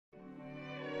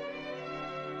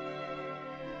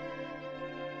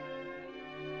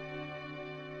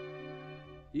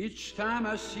Each time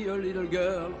I see a little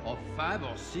girl of 5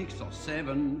 or 6 or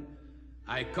 7,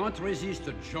 I can't resist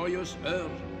a joyous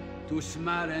urge to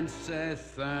smile and say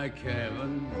thank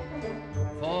heaven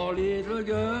for little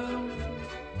girls.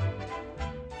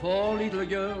 For little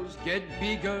girls get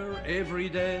bigger every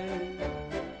day.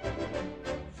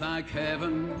 Thank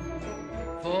heaven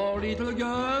for little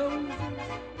girls.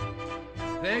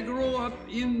 They grow up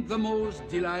in the most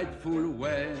delightful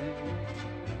way.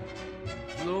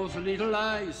 Those little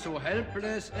eyes so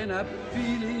helpless and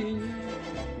appealing,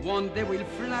 one day will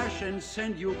flash and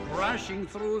send you crashing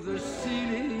through the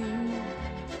ceiling.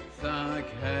 Thank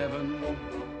heaven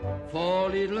for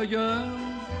little girls.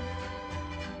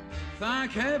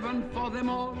 Thank heaven for them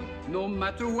all, no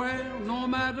matter where, no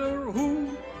matter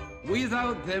who.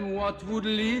 Without them, what would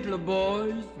little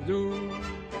boys do?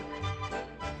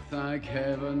 Thank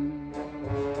heaven,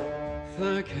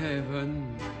 thank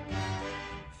heaven,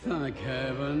 thank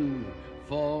heaven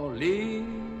for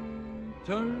little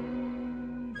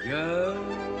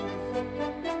girls.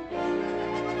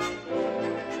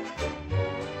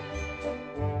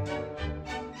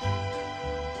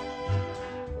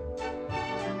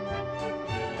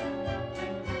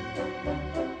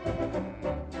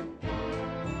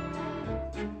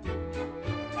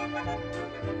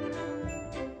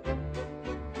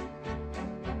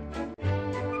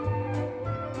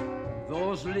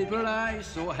 Those little eyes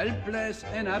so helpless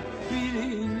and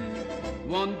appealing,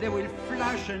 one day will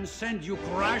flash and send you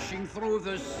crashing through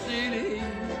the ceiling.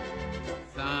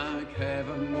 Thank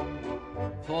heaven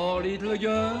for little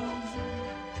girls.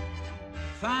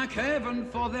 Thank heaven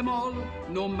for them all,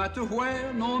 no matter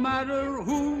where, no matter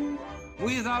who.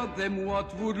 Without them,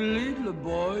 what would little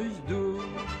boys do?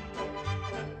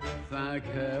 Thank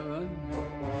heaven,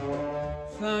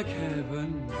 thank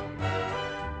heaven.